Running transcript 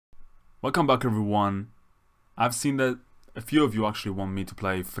Welcome back, everyone. I've seen that a few of you actually want me to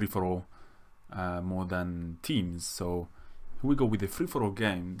play free-for-all more than teams, so here we go with the free-for-all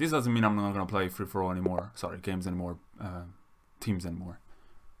game. This doesn't mean I'm not gonna play free-for-all anymore, sorry, games anymore, teams anymore,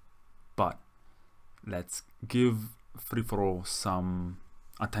 but let's give free-for-all some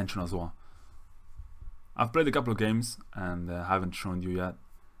attention as well. I've played a couple of games and haven't shown you yet.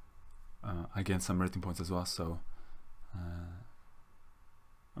 I gained some rating points as well, so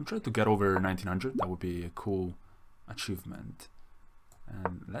I'm trying to get over 1900. That would be a cool achievement.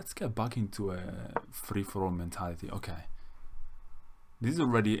 And let's get back into a free-for-all mentality. Okay, this is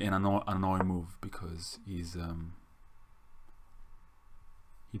already an annoying move because he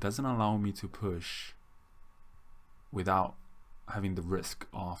doesn't allow me to push without having the risk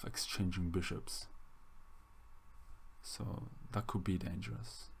of exchanging bishops, so that could be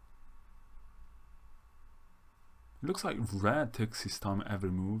dangerous. It looks like red takes his time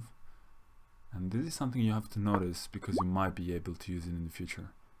every move, and this is something you have to notice because you might be able to use it in the future.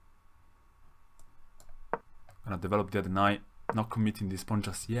 I'm gonna develop the other knight, not committing this pawn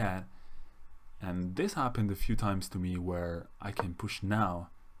just yet, and this happened a few times to me where I can push now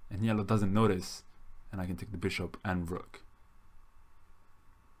and yellow doesn't notice and I can take the bishop and rook.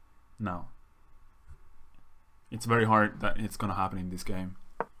 Now, it's very hard that it's gonna happen in this game,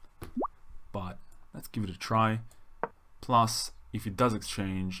 but let's give it a try. Plus, if it does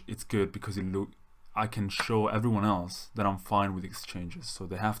exchange, it's good because I can show everyone else that I'm fine with exchanges, so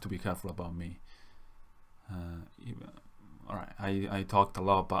they have to be careful about me. Alright, I talked a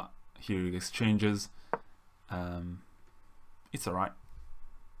lot, but here it exchanges. It's alright.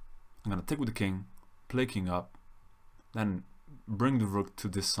 I'm gonna take with the king, play king up, then bring the rook to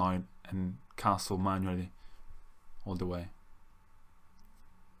this side and castle manually all the way.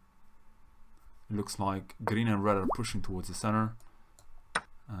 Looks like green and red are pushing towards the center.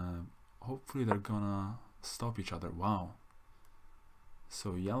 Hopefully they're gonna stop each other. Wow.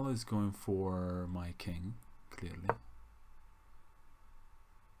 So yellow is going for my king, clearly.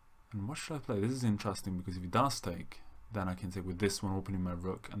 And what should I play? This is interesting because if he does take, then I can take with this one, opening my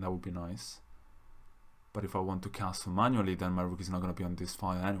rook, and that would be nice. But if I want to castle manually, then my rook is not gonna be on this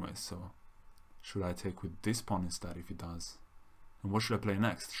file anyway, so should I take with this pawn instead if he does? And what should I play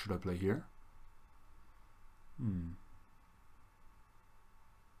next? Should I play here?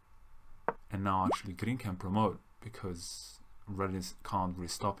 And now actually green can promote because red can't really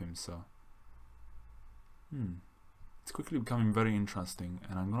stop him, so it's quickly becoming very interesting,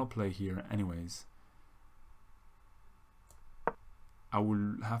 and I'm gonna play here anyways. I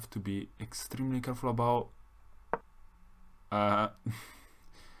will have to be extremely careful about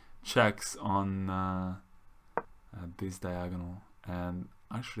checks on this diagonal, and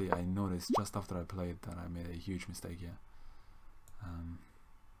actually I noticed just after I played that I made a huge mistake here,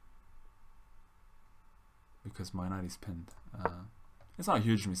 because my knight is pinned. It's not a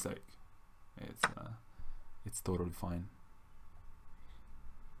huge mistake, it's totally fine.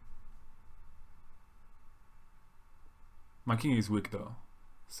 My king is weak though,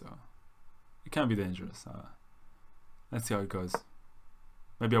 so it can be dangerous. Let's see how it goes.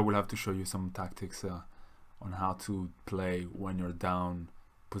 Maybe I will have to show you some tactics on how to play when you're down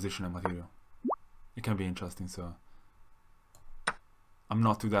position and material. It can be interesting, so I'm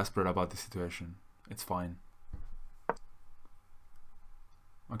not too desperate about the situation. It's fine.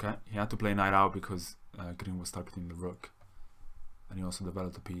 Okay, he had to play knight out because green was targeting the rook, and he also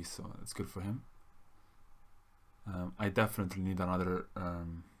developed a piece, so it's good for him. I definitely need another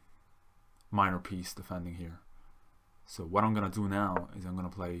minor piece defending here. So what I'm gonna do now is I'm gonna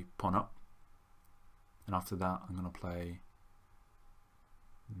play pawn up, and after that I'm gonna play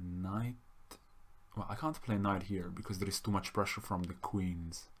knight. Well, I can't play knight here because there is too much pressure from the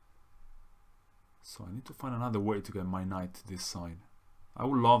queens, so I need to find another way to get my knight to this side. I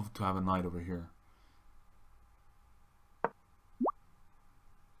would love to have a knight over here.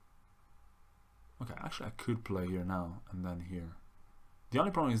 Okay, actually I could play here now and then here. The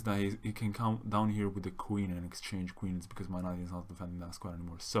only problem is that he can come down here with the queen and exchange queens because my knight is not defending that square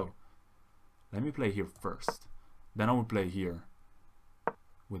anymore. So let me play here first, then I will play here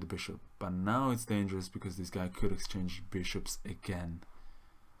with the bishop. But now it's dangerous because this guy could exchange bishops again.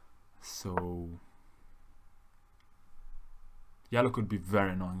 So yellow could be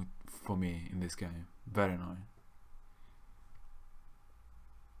very annoying for me in this game. Very annoying.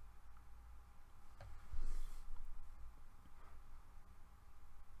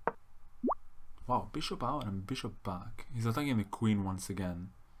 Wow, bishop out and bishop back. He's attacking the queen once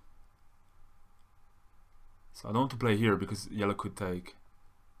again. So I don't want to play here because yellow could take.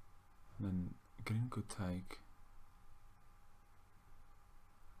 Then green could take.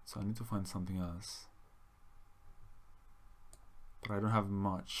 So I need to find something else. But I don't have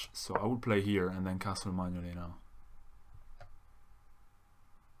much, so I would play here and then castle manually now.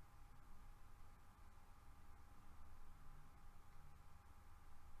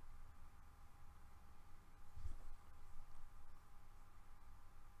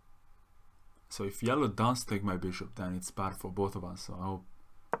 So if yellow does take my bishop, then it's bad for both of us, so I hope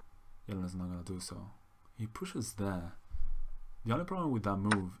yellow's not gonna do so. He pushes there. The only problem with that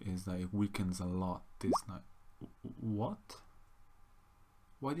move is that it weakens a lot this knight. What?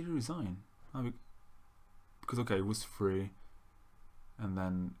 Why did he resign? Because okay, it was free, and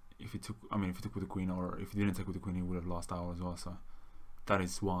then if he took, I mean, if he took with the queen, or if he didn't take with the queen, he would have lost out as well. So that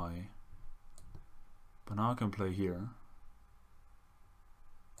is why. But now I can play here,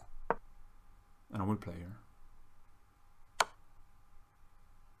 and I will play here.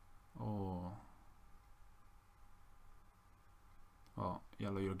 Oh, well,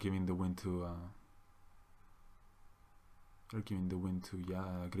 yellow, you're giving the win to. They're giving the win to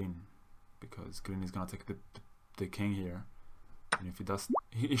green, because green is gonna take the king here, and if he does,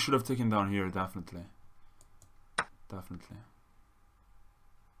 he should have taken down here, definitely.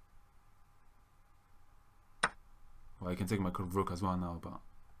 Well, I can take my rook as well now, but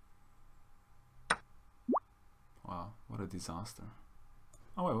wow, what a disaster.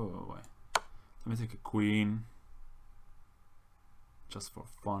 Oh wait. Let me take a queen, just for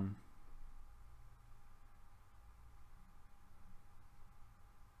fun.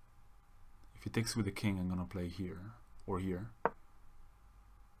 If he takes with the king, I'm gonna play here or here.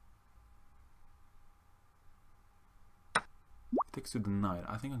 If he takes with the knight,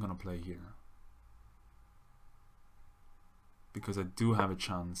 I think I'm gonna play here, because I do have a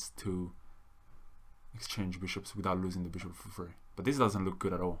chance to exchange bishops without losing the bishop for free. But this doesn't look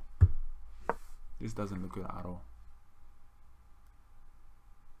good at all. This doesn't look good at all.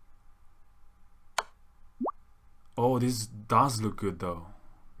 Oh, this does look good though.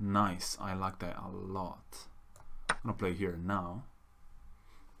 Nice, I like that a lot. I'm gonna play here now.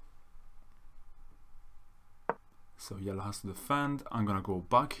 So yellow has to defend. I'm gonna go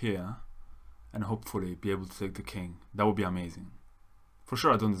back here and hopefully be able to take the king. That would be amazing. For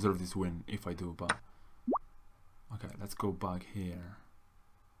sure I don't deserve this win if I do, but okay, let's go back here.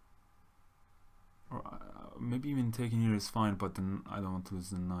 Or maybe even taking here is fine, but then I don't want to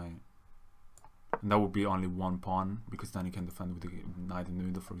lose the knight. And that would be only one pawn, because then you can defend with the knight in the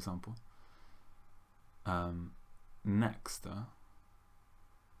middle, for example. Next,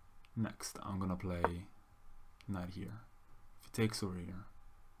 I'm gonna play knight here. If he takes over here,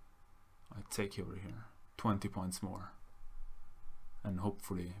 I take over here. 20 points more, and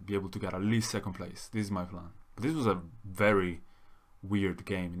hopefully be able to get at least second place. This is my plan. But this was a very weird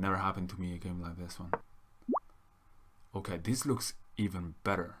game. It never happened to me, a game like this one. Okay, this looks even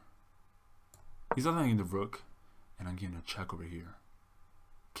better. He's attacking the rook, and I'm giving a check over here.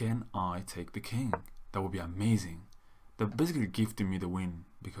 Can I take the king? That would be amazing. That basically gifted me the win,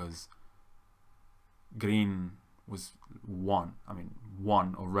 because green was won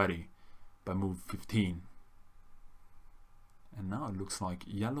already by move 15. And now it looks like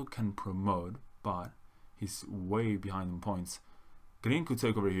yellow can promote, but he's way behind in points. Green could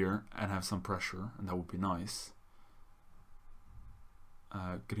take over here and have some pressure, and that would be nice.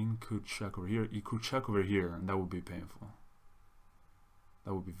 Green could check over here. He could check over here, and that would be painful.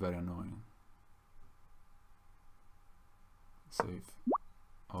 That would be very annoying. So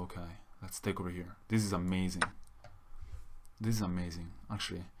okay, let's take over here. This is amazing. This is amazing.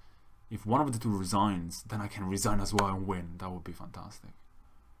 Actually, if one of the two resigns, then I can resign as well and win. That would be fantastic.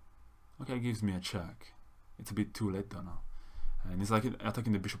 Okay, it gives me a check. It's a bit too late though now. And it's like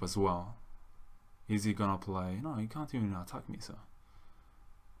attacking the bishop as well. Is he gonna play? No, he can't even attack me, so.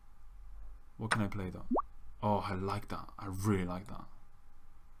 What can I play though? Oh, I like that. I really like that.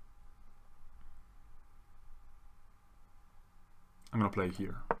 I'm gonna play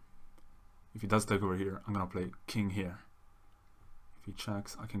here. If he does take over here, I'm gonna play king here. If he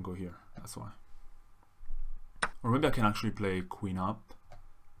checks, I can go here. That's why. Or maybe I can actually play queen up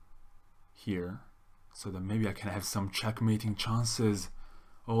here, so that maybe I can have some checkmating chances.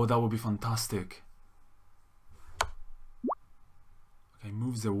 Oh, that would be fantastic. Okay,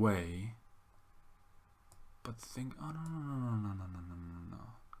 moves away. But think, oh no.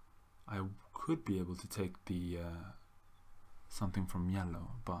 I could be able to take the something from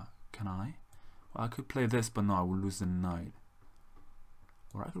yellow, but can I? Well, I could play this, but no, I will lose the knight.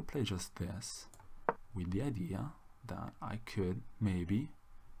 Or I could play just this, with the idea that I could maybe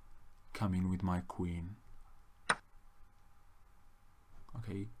come in with my queen.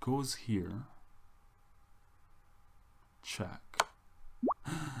 Okay, it goes here. Check.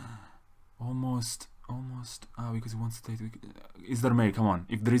 Almost. Because he wants to take. Is there mate? Come on.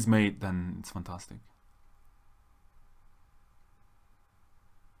 If there is mate, then it's fantastic.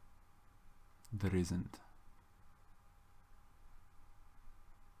 There isn't.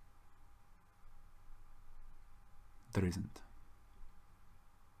 There isn't.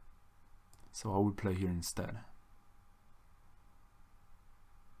 So I will play here instead.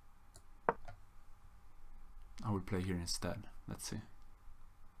 I will play here instead. Let's see.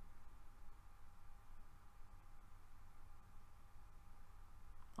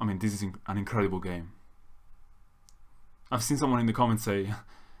 I mean, this is an incredible game. I've seen someone in the comments say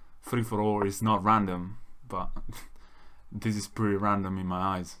free for all is not random, but this is pretty random in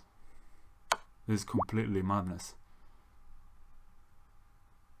my eyes. This is completely madness.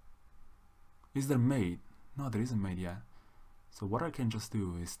 Is there mate? No, there isn't mate yet. So what I can just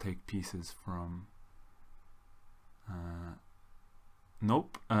do is take pieces from...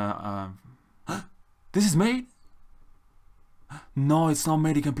 nope. This is mate? No, it's not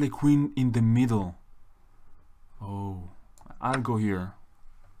mate. He can play queen in the middle. Oh, I'll go here.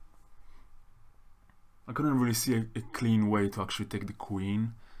 I couldn't really see a clean way to actually take the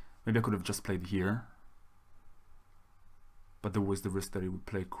queen. Maybe I could have just played here. But there was the risk that he would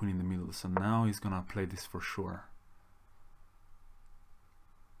play queen in the middle. So now he's gonna play this for sure.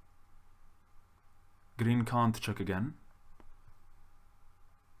 Green can't check again.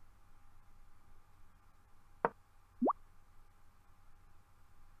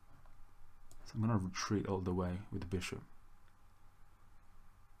 So I'm gonna retreat all the way with the bishop.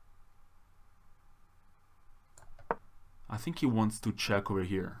 I think he wants to check over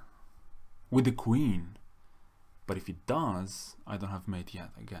here with the queen. But if he does, I don't have mate yet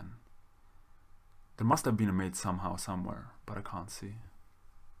again. There must have been a mate somehow, somewhere, but I can't see.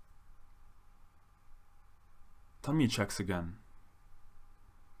 Tell me he checks again.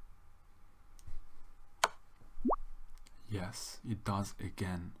 Yes, it does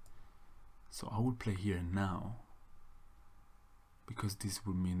again. So I will play here now, because this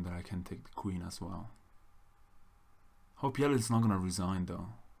would mean that I can take the queen as well. Hope yellow is not gonna resign though.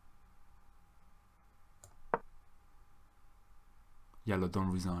 Yellow, don't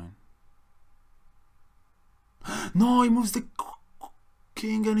resign. No, he moves the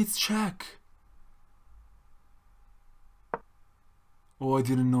king and it's check. Oh, I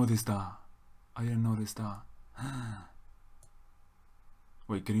didn't notice that. I didn't notice that.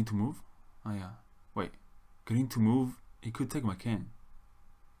 Wait, green to move? Oh yeah. Wait, green to move? He could take my king.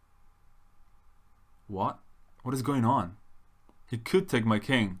 What? What is going on? He could take my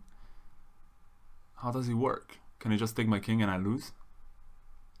king. How does it work? Can he just take my king and I lose?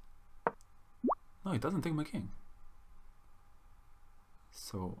 No, he doesn't take my king.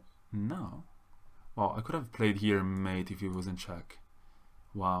 So now, well, I could have played here mate if he was in check.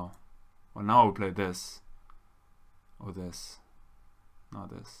 Wow. Well, now I'll play this. Or this. Not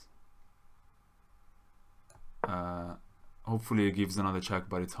this. Hopefully it gives another check,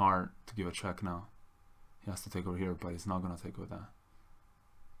 but it's hard to give a check now. He has to take over here, but he's not gonna take over that.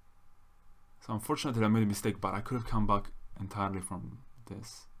 So unfortunately I made a mistake, but I could have come back entirely from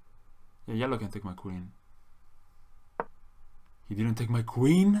this. Yeah, yellow can take my queen. He didn't take my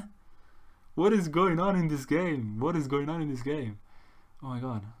queen? What is going on in this game? What is going on in this game? Oh my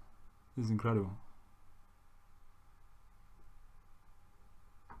god. This is incredible.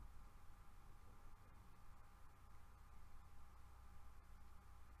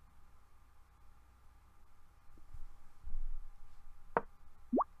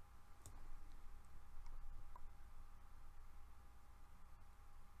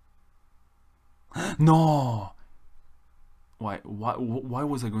 No! Why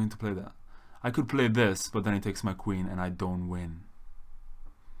was I going to play that? I could play this, but then he takes my queen and I don't win.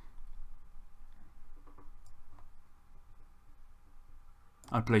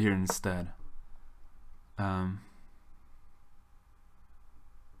 I'll play here instead.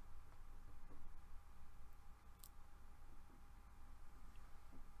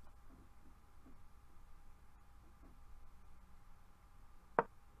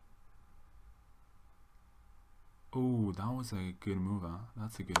 Oh, that was a good move, huh?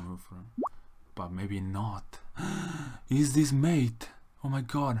 That's a good move for him. But maybe not. Is this mate? Oh my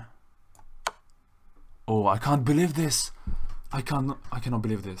god. Oh, I can't believe this. I cannot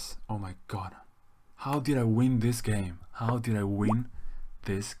believe this. Oh my god. How did I win this game? How did I win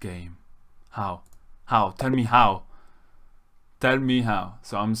this game? How? How? Tell me how. Tell me how.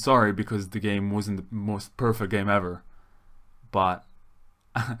 So I'm sorry because the game wasn't the most perfect game ever. But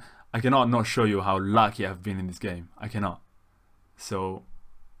I cannot not show you how lucky I've been in this game. I cannot. So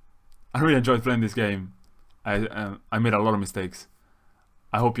I really enjoyed playing this game. I made a lot of mistakes.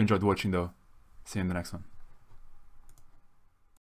 I hope you enjoyed watching though. See you in the next one.